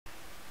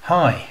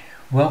Hi,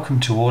 welcome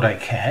to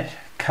AutoCAD,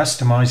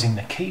 customizing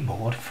the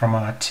keyboard from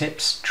our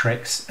Tips,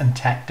 Tricks and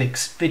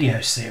Tactics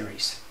video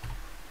series.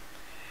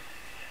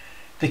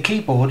 The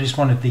keyboard is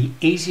one of the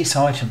easiest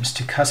items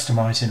to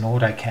customize in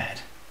AutoCAD,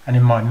 and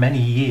in my many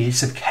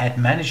years of CAD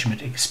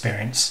management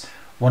experience,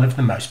 one of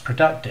the most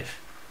productive.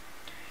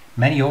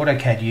 Many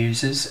AutoCAD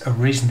users are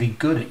reasonably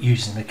good at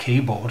using the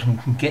keyboard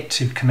and can get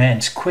to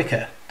commands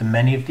quicker than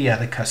many of the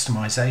other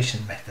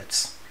customization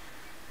methods.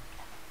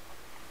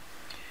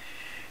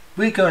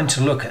 We're going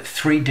to look at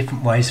 3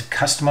 different ways of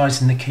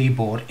customizing the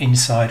keyboard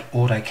inside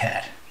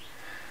AutoCAD.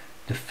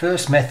 The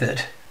first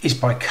method is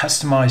by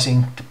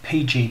customizing the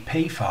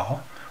PGP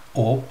file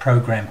or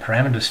Program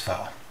Parameters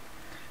file.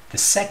 The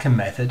second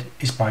method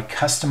is by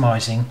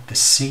customizing the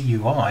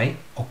CUI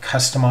or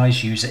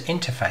Customize User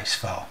Interface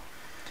file.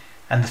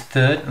 And the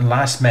third and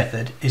last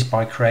method is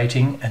by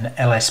creating an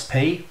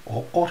LSP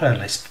or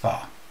AutoList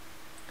file.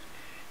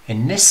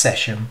 In this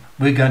session,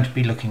 we're going to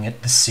be looking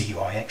at the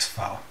CUIx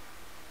file.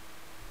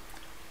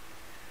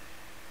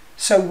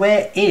 So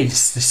where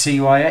is the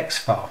CUIx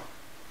file?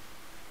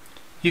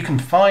 You can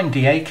find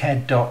the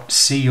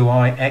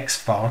AutoCAD.CUIx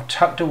file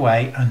tucked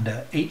away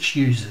under each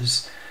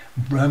user's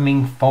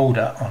roaming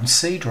folder on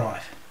C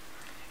drive.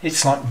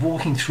 It's like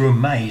walking through a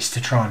maze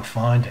to try and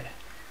find it.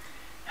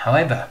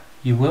 However,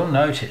 you will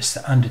notice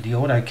that under the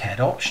AutoCAD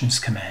Options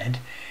command,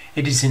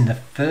 it is in the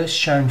first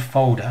shown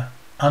folder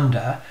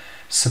under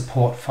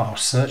Support File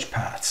Search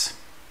Paths.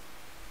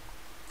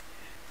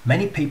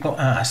 Many people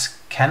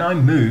ask, can I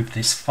move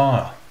this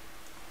file?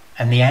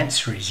 And the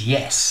answer is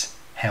yes.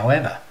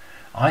 However,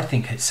 I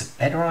think it's a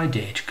better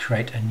idea to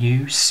create a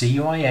new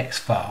CUIx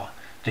file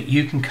that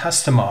you can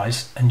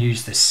customize and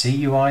use the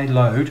CUI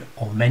load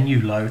or menu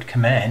load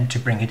command to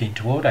bring it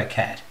into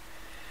AutoCAD.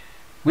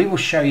 We will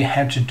show you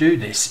how to do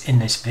this in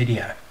this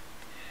video.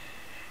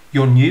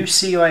 Your new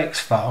CUIx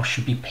file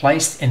should be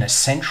placed in a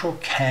central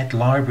CAD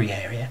library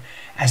area,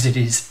 as it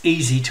is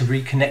easy to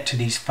reconnect to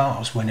these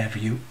files whenever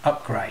you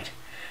upgrade.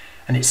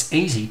 And it's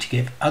easy to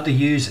give other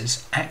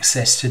users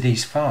access to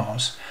these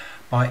files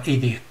by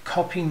either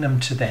copying them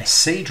to their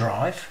C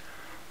drive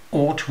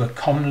or to a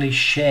commonly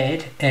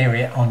shared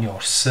area on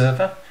your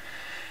server.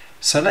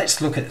 So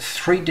let's look at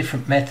 3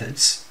 different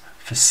methods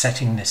for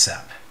setting this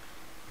up.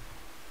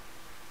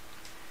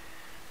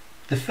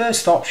 The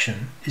first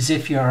option is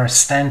if you are a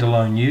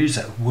standalone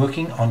user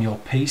working on your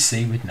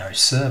PC with no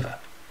server.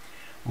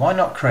 Why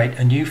not create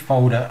a new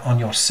folder on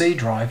your C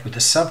drive with a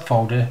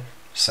subfolder,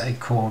 say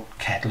called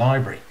CAD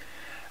Library,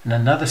 and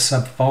another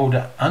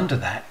subfolder under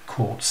that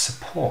called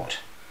Support.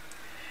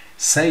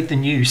 Save the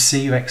new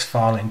CUIx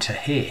file into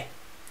here.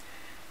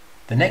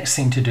 The next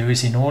thing to do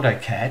is in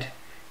AutoCAD,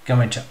 go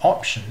into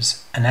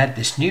Options and add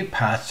this new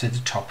path to the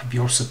top of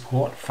your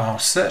Support File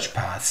Search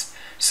Paths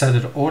so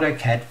that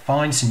AutoCAD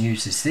finds and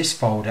uses this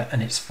folder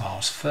and its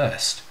files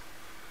first.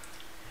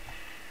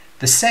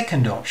 The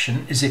second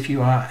option is if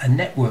you are a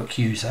network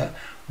user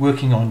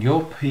working on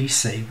your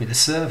PC with a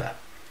server,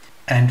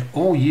 and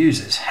all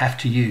users have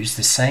to use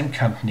the same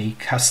company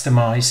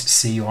customized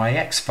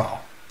CUIx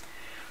file.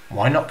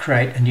 Why not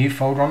create a new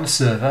folder on the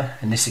server,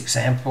 in this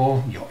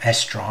example your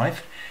S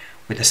drive,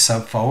 with a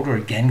subfolder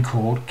again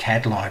called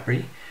CAD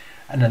Library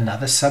and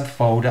another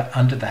subfolder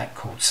under that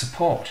called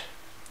Support.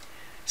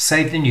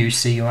 Save the new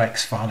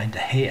CUIx file into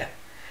here.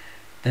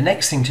 The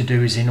next thing to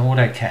do is in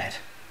AutoCAD,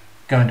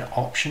 go into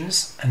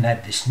Options and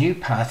add this new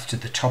path to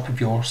the top of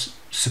your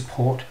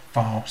Support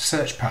File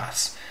Search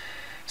Paths,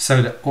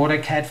 so that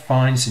AutoCAD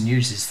finds and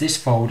uses this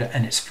folder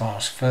and its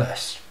files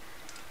first.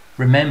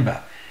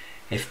 Remember,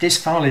 if this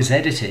file is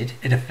edited,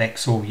 it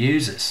affects all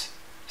users,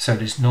 so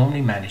it is normally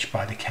managed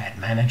by the CAD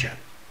manager.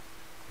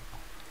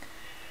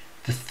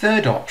 The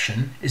third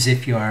option is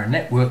if you are a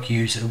network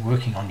user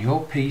working on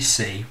your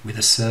PC with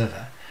a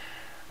server,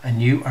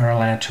 and you are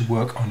allowed to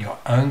work on your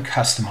own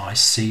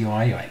customized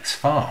CUIx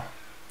file.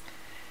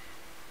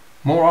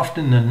 More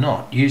often than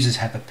not, users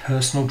have a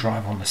personal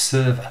drive on the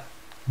server,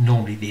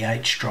 normally the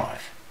H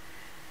drive.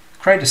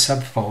 Create a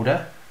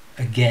subfolder,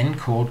 again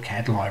called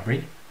CAD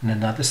Library, and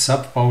another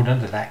subfolder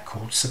under that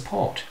called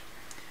Support.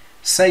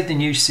 Save the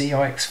new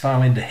CUIx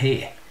file into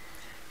here.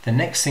 The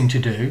next thing to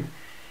do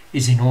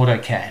is in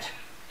AutoCAD,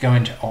 go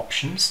into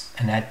Options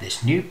and add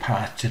this new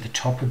path to the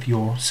top of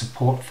your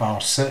Support File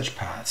Search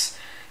Paths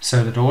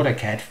so that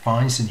AutoCAD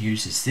finds and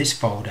uses this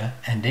folder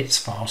and its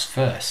files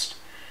first.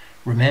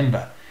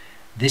 Remember,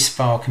 this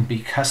file can be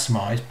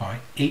customized by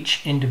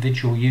each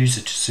individual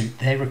user to suit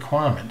their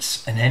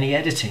requirements, and any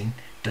editing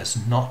does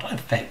not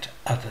affect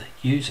other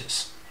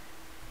users.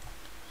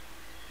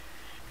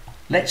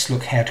 Let's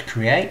look how to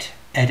create,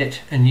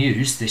 edit and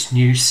use this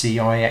new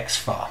CUIx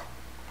file.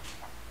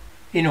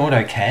 In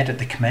AutoCAD, at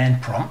the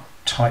command prompt,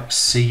 type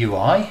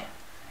CUI,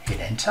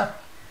 hit enter.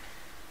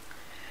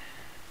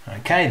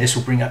 Okay, this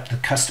will bring up the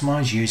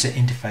Customize User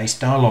Interface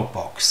dialog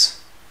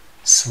box.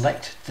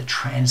 Select the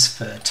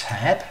Transfer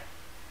tab.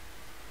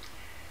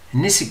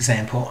 In this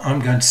example, I'm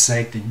going to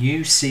save the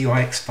new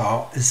CUIx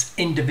file as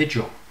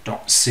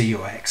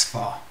individual.cuix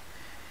file.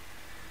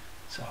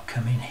 So I'll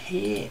come in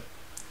here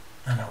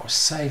and I will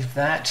save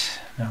that.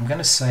 Now I'm going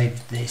to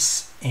save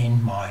this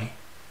in my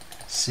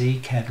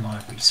CAD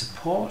library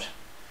support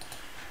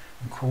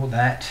and call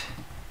that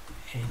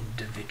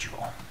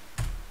individual.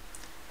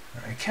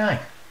 Okay,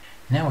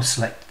 now we'll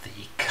select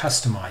the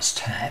Customize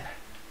tab.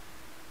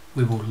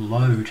 We will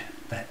load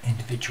that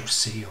individual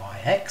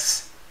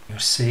CUIx. You'll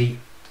see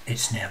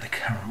it's now the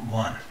current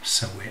one,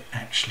 so we're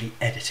actually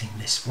editing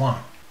this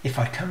one. If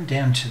I come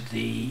down to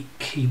the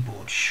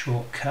keyboard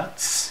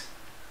shortcuts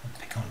and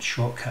pick on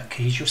shortcut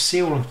keys, you'll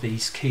see all of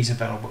these keys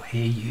available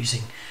here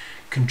using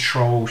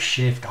Control,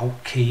 Shift,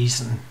 Alt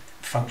keys and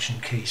function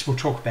keys. We'll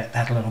talk about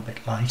that a little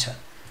bit later.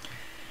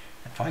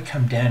 If I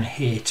come down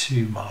here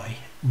to my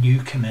new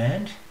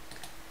command,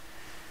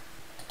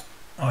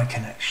 I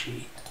can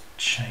actually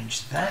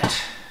change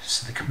that.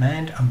 So the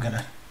command, I'm going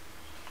to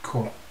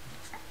call it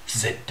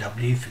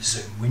ZW for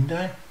zoom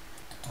window.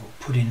 I'll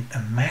put in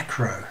a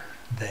macro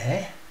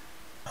there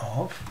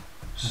of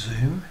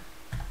zoom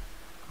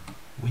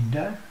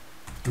window.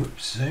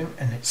 Oops, zoom,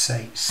 and let's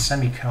say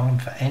semicolon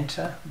for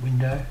enter,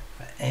 window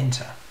for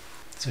enter.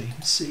 So you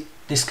can see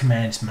this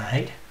command's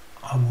made.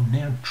 I will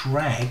now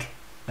drag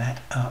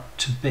that up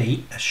to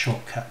be a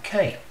shortcut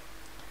key.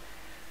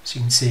 So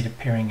you can see it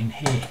appearing in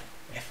here.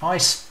 If I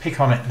pick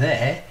on it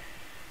there,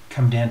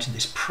 come down to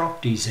this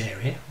properties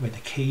area where the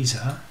keys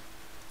are,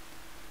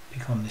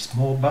 pick on this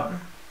more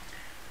button.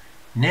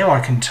 Now I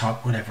can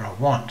type whatever I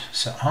want.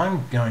 So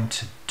I'm going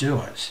to do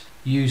it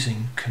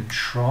using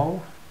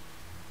Control,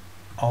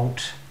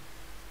 Alt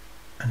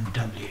and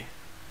W.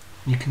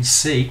 You can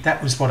see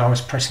that was what I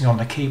was pressing on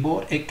the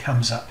keyboard. It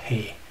comes up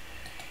here.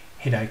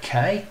 Hit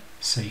OK.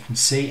 So you can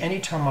see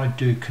anytime I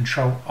do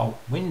Control Alt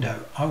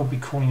window, I will be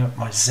calling up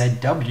my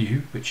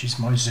ZW, which is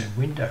my zoom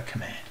window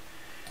command.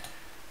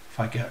 If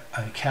I go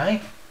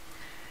OK,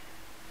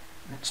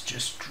 let's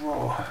just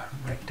draw a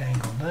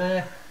rectangle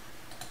there.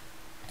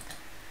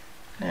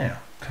 Now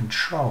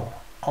Control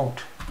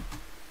Alt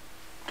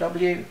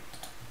W,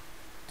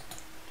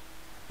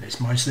 there's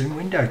my zoom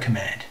window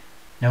command.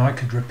 Now I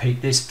could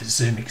repeat this for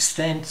zoom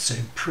extend,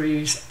 zoom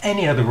previews,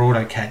 any other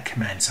AutoCAD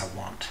commands I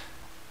want.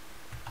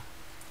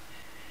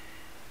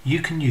 You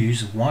can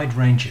use a wide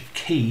range of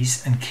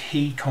keys and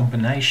key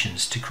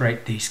combinations to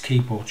create these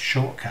keyboard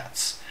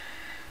shortcuts,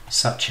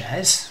 such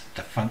as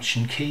the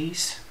function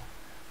keys,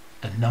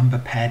 the number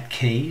pad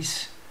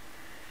keys,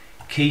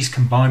 keys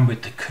combined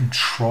with the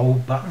control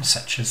button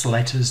such as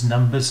letters,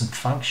 numbers and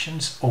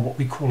functions, or what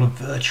we call a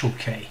virtual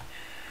key.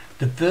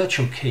 The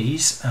virtual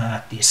keys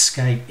are the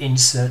escape,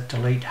 insert,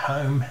 delete,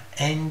 home,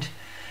 end,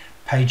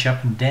 page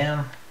up and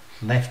down,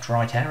 left,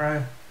 right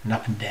arrow, and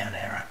up and down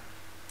arrow.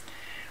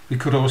 We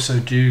could also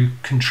do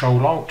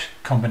Control Alt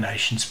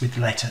combinations with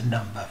letter,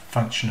 number,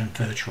 function and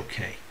virtual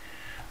key,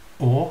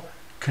 or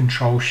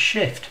Control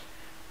Shift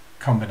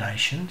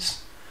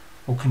combinations,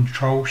 or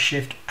Control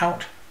Shift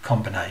Alt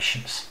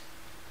combinations.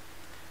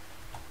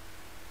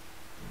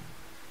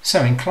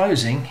 So in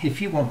closing,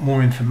 if you want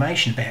more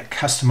information about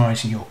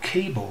customizing your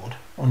keyboard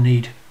or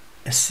need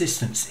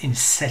assistance in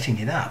setting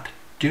it up,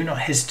 do not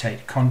hesitate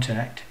to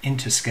contact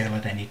Interscale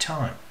at any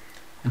time.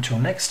 Until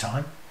next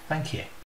time, thank you.